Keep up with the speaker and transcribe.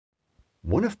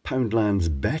one of Poundland's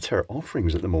better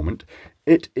offerings at the moment.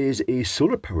 It is a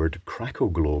solar-powered Crackle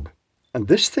globe. And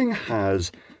this thing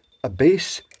has a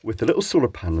base with a little solar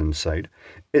panel inside.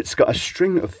 It's got a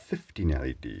string of 15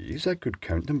 LEDs. I could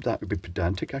count them. That would be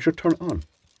pedantic. I should turn it on.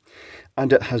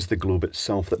 And it has the globe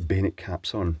itself that bayonet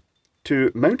caps on.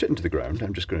 To mount it into the ground,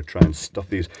 I'm just going to try and stuff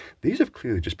these. These have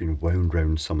clearly just been wound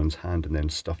round someone's hand and then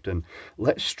stuffed in.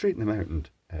 Let's straighten them out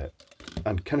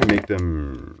and kind of make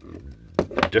them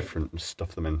different and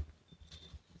stuff them in.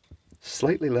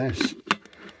 Slightly less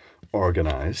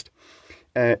organised.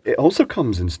 It also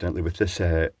comes, incidentally, with this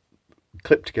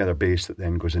clipped together base that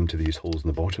then goes into these holes in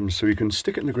the bottom, so you can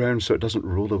stick it in the ground so it doesn't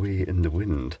roll away in the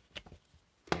wind.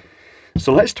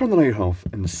 So let's turn the light off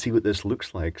and see what this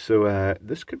looks like. So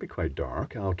this could be quite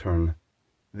dark. I'll turn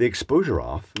the exposure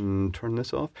off and turn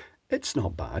this off. It's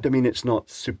not bad. I mean, it's not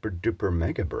super duper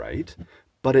mega bright,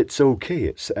 but it's okay.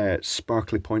 It's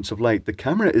sparkly points of light. The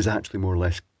camera is actually more or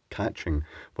less catching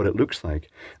what it looks like.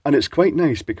 And it's quite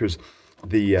nice because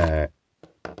the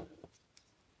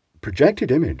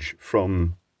projected image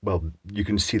from, well, you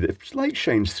can see that if light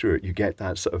shines through it, you get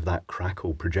that sort of that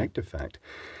crackle project effect.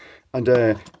 And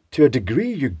to a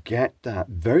degree, you get that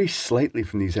very slightly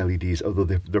from these LEDs, although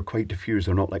they're quite diffuse.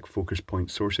 They're not like focus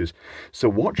point sources. So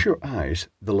watch your eyes.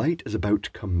 The light is about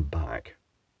to come back.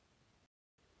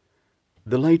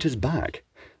 The light is back.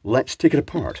 Let's take it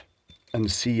apart and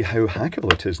see how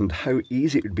hackable it is and how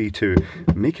easy it would be to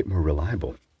make it more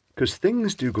reliable. Because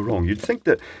things do go wrong. You'd think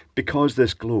that because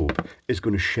this globe is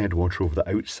going to shed water over the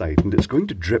outside and it's going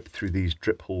to drip through these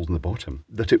drip holes in the bottom,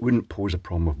 that it wouldn't pose a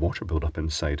problem of water buildup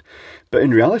inside. But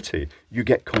in reality, you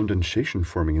get condensation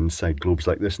forming inside globes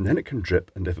like this, and then it can drip,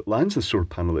 and if it lands in the solar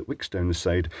panel, it wicks down the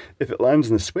side. If it lands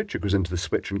in the switch, it goes into the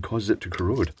switch and causes it to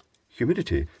corrode.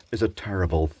 Humidity is a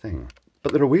terrible thing.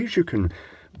 But there are ways you can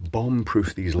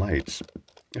bomb-proof these lights.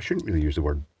 I shouldn't really use the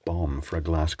word bomb for a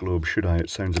glass globe, should I? It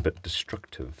sounds a bit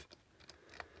destructive.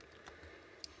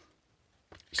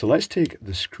 So let's take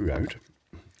the screw out.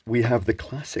 We have the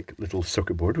classic little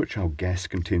circuit board, which I'll guess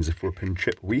contains a 4-pin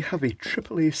chip. We have a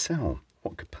AAA cell.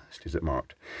 What capacity is it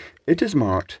marked? It is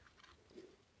marked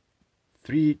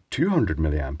 200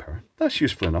 milliampere. That's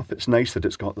useful enough. It's nice that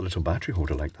it's got the little battery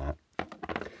holder like that.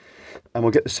 And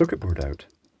we'll get the circuit board out.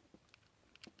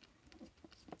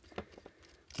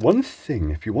 One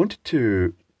thing, if you wanted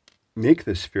to make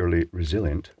this fairly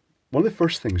resilient, one of the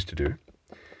first things to do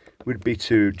would be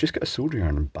to just get a soldering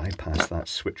iron and bypass that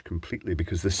switch completely,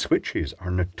 because the switches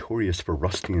are notorious for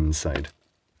rusting inside.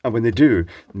 And when they do,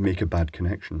 make a bad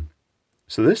connection.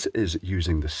 So this is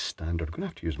using the standard, I'm going to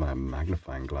have to use my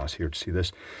magnifying glass here to see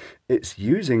this. It's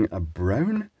using a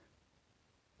brown,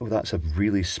 oh, that's a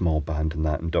really small band in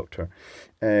that inductor.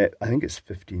 I think it's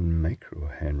 15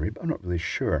 microhenry, but I'm not really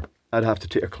sure. I'd have to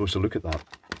take a closer look at that.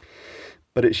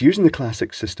 But it's using the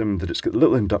classic system that it's got the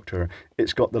little inductor,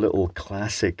 it's got the little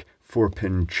classic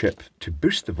 4-pin chip to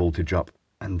boost the voltage up,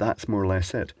 and that's more or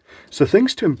less it. So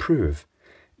things to improve.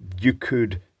 You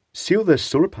could seal this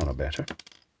solar panel better.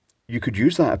 You could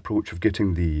use that approach of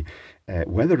getting the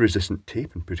weather-resistant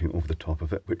tape and putting it over the top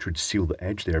of it, which would seal the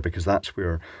edge there, because that's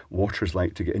where water's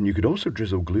like to get in. You could also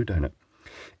drizzle glue down it.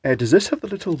 Does this have the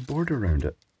little border around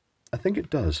it? I think it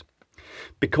does.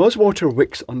 Because water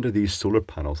wicks under these solar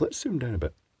panels, let's zoom down a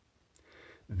bit,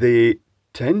 they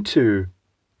tend to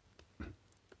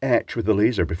etch with the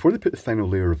laser. Before they put the final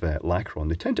layer of lacquer on,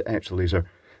 they tend to etch the laser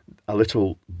a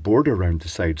little border around the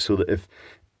side, so that if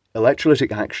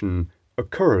electrolytic action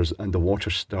occurs and the water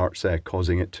starts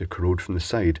causing it to corrode from the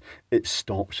side, it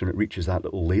stops when it reaches that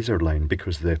little laser line,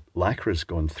 because the lacquer has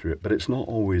gone through it, but it's not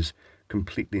always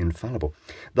completely infallible.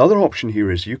 The other option here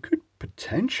is you could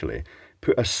potentially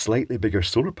put a slightly bigger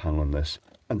solar panel on this,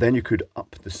 and then you could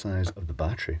up the size of the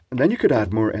battery. And then you could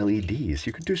add more LEDs.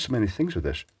 You could do so many things with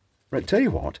this. Right, tell you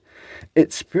what,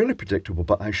 it's fairly predictable,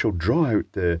 but I shall draw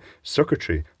out the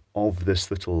circuitry of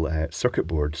this little circuit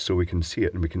board so we can see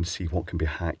it, and we can see what can be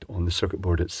hacked on the circuit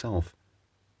board itself.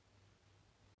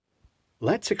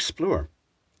 Let's explore.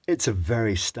 It's a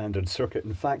very standard circuit.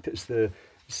 In fact, it's the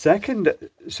second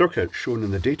circuit shown in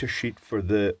the data sheet for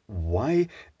the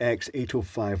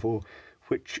YX8050,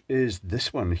 which is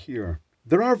this one here.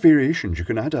 There are variations. You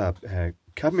can add a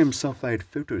cadmium sulfide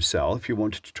photocell if you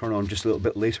wanted to turn on just a little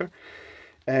bit later.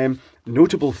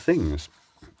 Notable things.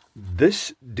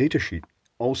 This datasheet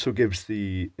also gives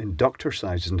the inductor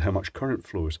sizes and how much current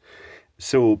flows.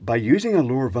 So by using a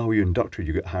lower value inductor,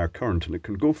 you get higher current, and it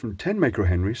can go from 10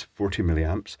 microhenries, 40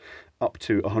 milliamps, up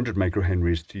to 100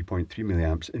 microhenries, 3.3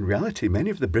 milliamps. In reality, many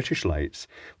of the British lights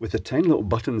with the tiny little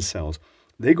button cells,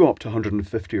 they go up to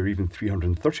 150 or even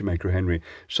 330 microhenry,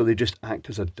 so they just act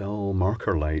as a dull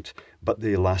marker light, but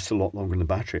they last a lot longer in the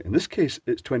battery. In this case,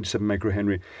 it's 27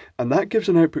 microhenry, and that gives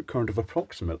an output current of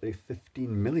approximately 15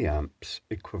 milliamps,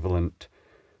 equivalent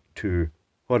to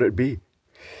what it'd be.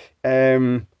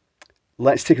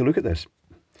 Let's take a look at this.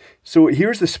 So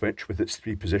here's the switch with its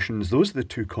 3 positions. Those are the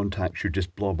 2 contacts you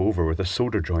just blob over with a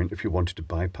solder joint if you wanted to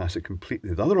bypass it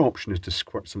completely. The other option is to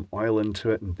squirt some oil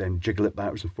into it and then jiggle it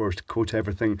backwards and forwards to coat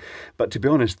everything. But to be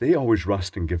honest, they always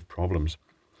rust and give problems.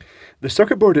 The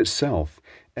circuit board itself,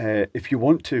 if you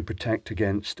want to protect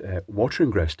against water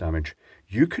ingress damage,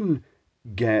 you can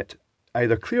get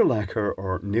either clear lacquer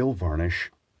or nail varnish,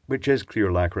 which is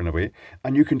clear lacquer in a way,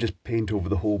 and you can just paint over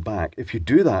the whole back. If you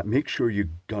do that, make sure you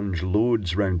gunge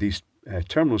loads around these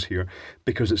terminals here,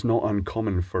 because it's not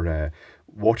uncommon for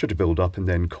water to build up and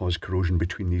then cause corrosion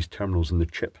between these terminals and the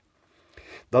chip.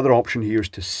 The other option here is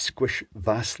to squish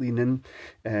Vaseline in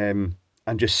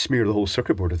and just smear the whole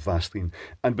circuit board with Vaseline.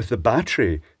 And with the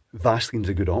battery, Vaseline's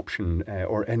a good option,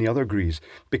 or any other grease,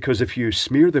 because if you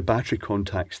smear the battery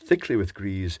contacts thickly with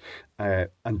grease and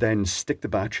then stick the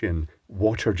battery in,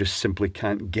 water just simply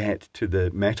can't get to the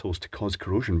metals to cause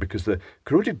corrosion, because the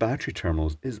corroded battery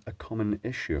terminals is a common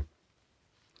issue.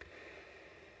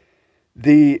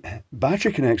 The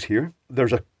battery connects here.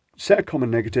 There's a set of common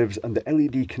negatives, and the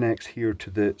LED connects here to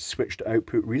the switched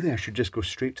output. Really, I should just go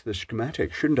straight to the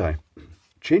schematic, shouldn't I?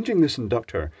 Changing this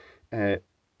inductor,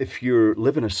 if you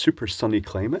live in a super sunny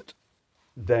climate,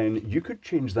 then you could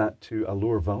change that to a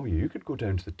lower value. You could go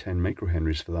down to the 10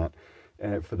 microhenries for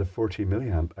that, for the 40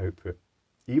 milliamp output.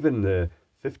 Even the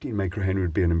 15 microhenry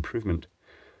would be an improvement.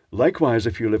 Likewise,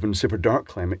 if you live in a super dark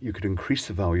climate, you could increase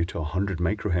the value to 100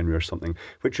 microhenry or something,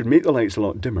 which would make the lights a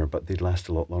lot dimmer, but they'd last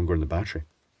a lot longer in the battery.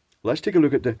 Let's take a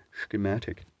look at the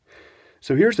schematic.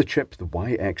 So here's the chip, the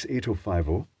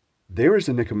YX8050. There is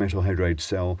the nickel metal hydride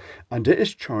cell, and it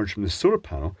is charged from the solar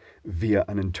panel via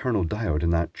an internal diode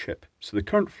in that chip. So the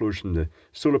current flows from the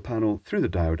solar panel through the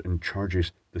diode and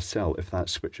charges the cell if that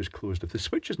switch is closed. If the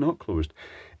switch is not closed,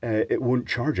 it won't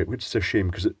charge it, which is a shame,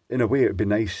 because in a way it would be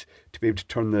nice to be able to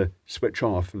turn the switch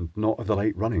off and not have the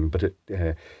light running, but it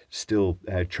still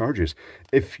charges.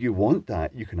 If you want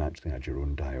that, you can actually add your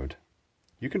own diode.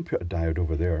 You can put a diode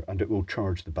over there and it will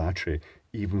charge the battery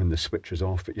even when the switch is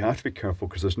off. But you have to be careful,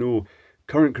 because there's no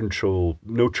current control,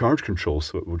 no charge control,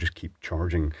 so it will just keep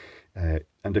charging.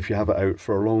 And if you have it out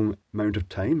for a long amount of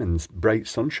time in bright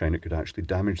sunshine, it could actually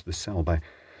damage the cell by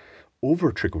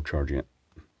over trickle charging it.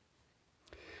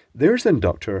 There's the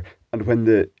inductor, and when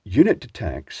the unit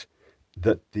detects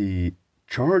that the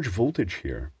charge voltage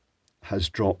here has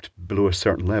dropped below a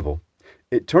certain level,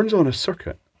 it turns on a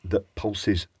circuit that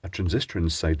pulses a transistor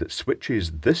inside that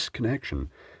switches this connection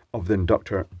of the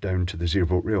inductor down to the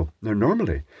 0-volt rail. Now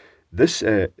normally this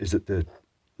is at the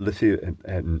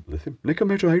nickel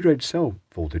metal hydride cell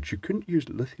voltage. You couldn't use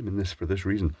lithium in this for this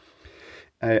reason,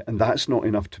 and that's not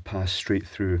enough to pass straight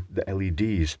through the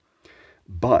LEDs.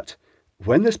 But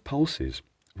when this pulses,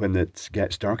 when it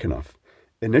gets dark enough,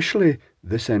 initially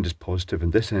this end is positive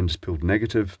and this end is pulled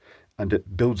negative, and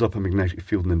it builds up a magnetic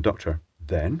field in the inductor.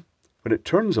 Then when it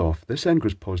turns off, this end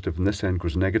goes positive and this end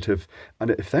goes negative, and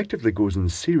it effectively goes in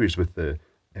series with the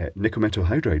nickel metal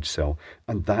hydride cell,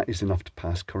 and that is enough to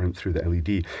pass current through the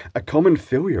LED. A common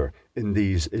failure in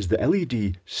these is the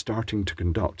LED starting to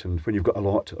conduct, and when you've got a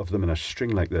lot of them in a string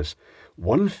like this,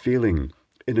 one failing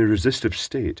in a resistive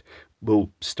state will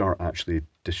start actually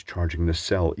discharging the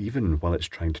cell even while it's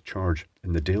trying to charge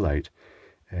in the daylight.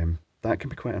 That can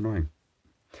be quite annoying.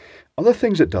 Other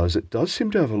things it does seem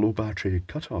to have a low battery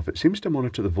cutoff. It seems to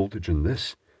monitor the voltage in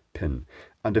this pin,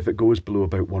 and if it goes below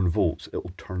about 1 volt, it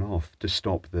will turn off to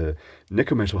stop the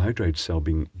nickel metal hydride cell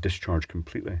being discharged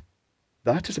completely.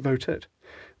 That is about it.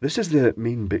 This is the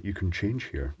main bit you can change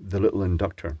here, the little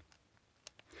inductor.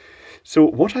 So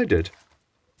what I did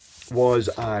was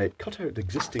I cut out the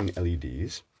existing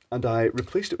LEDs and I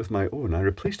replaced it with my own. I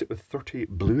replaced it with 30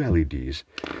 blue LEDs,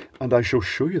 and I shall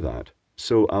show you that.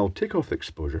 So I'll take off the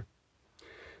exposure.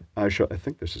 I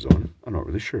think this is on. I'm not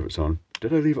really sure if it's on.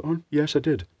 Did I leave it on? Yes, I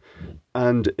did.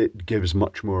 And it gives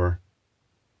much more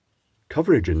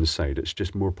coverage inside. It's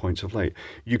just more points of light.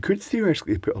 You could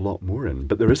theoretically put a lot more in,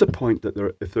 but there is a point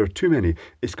that if there are too many,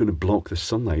 it's going to block the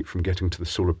sunlight from getting to the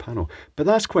solar panel. But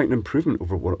that's quite an improvement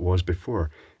over what it was before.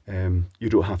 You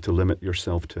don't have to limit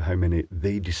yourself to how many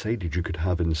they decided you could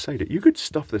have inside it. You could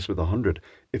stuff this with 100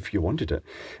 if you wanted it,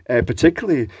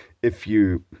 particularly if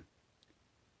you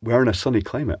were in a sunny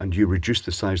climate and you reduce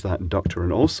the size of that inductor,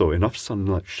 and also enough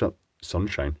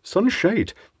sunshine,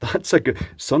 that's a good,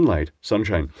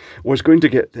 sunshine, was going to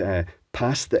get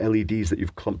past the LEDs that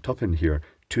you've clumped up in here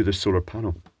to the solar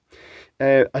panel.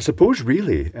 I suppose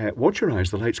really, watch your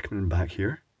eyes, the light's coming back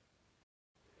here.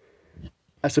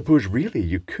 I suppose really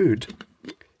you could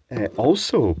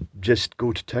also just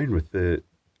go to town with the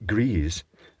grease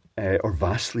or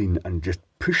Vaseline and just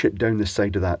push it down the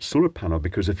side of that solar panel,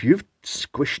 because if you've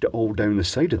squished it all down the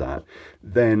side of that,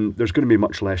 then there's going to be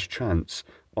much less chance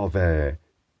of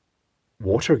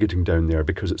water getting down there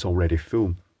because it's already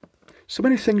full. So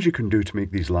many things you can do to make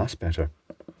these last better.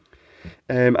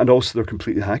 And also they're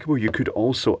completely hackable. You could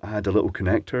also add a little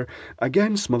connector.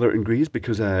 Again, smother it in grease,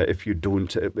 because if you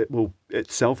don't, it will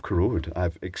itself corrode.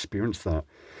 I've experienced that.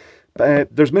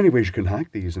 But there's many ways you can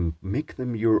hack these and make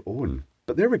them your own.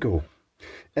 But there we go.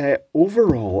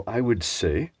 Overall, I would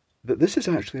say that this is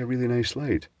actually a really nice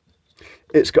light.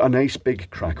 It's got a nice big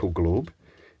Crackle globe.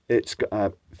 It's got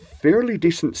a fairly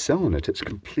decent cell in it. It's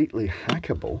completely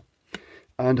hackable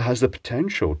and has the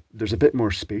potential. There's a bit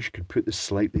more space. You could put this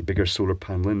slightly bigger solar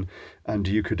panel in, and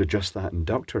you could adjust that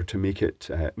inductor to make it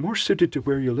more suited to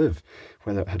where you live,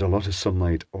 whether it had a lot of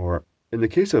sunlight or, in the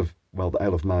case of, well, the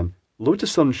Isle of Man, loads of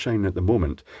sunshine at the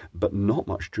moment, but not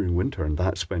much during winter, and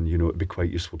that's when, you know, it'd be quite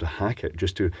useful to hack it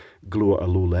just to glow at a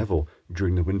low level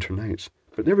during the winter nights.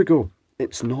 But there we go.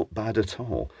 It's not bad at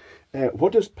all.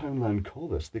 What does Poundland call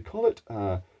this? They call it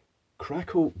a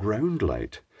Crackle ground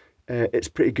light. It's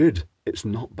pretty good. It's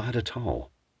not bad at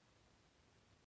all.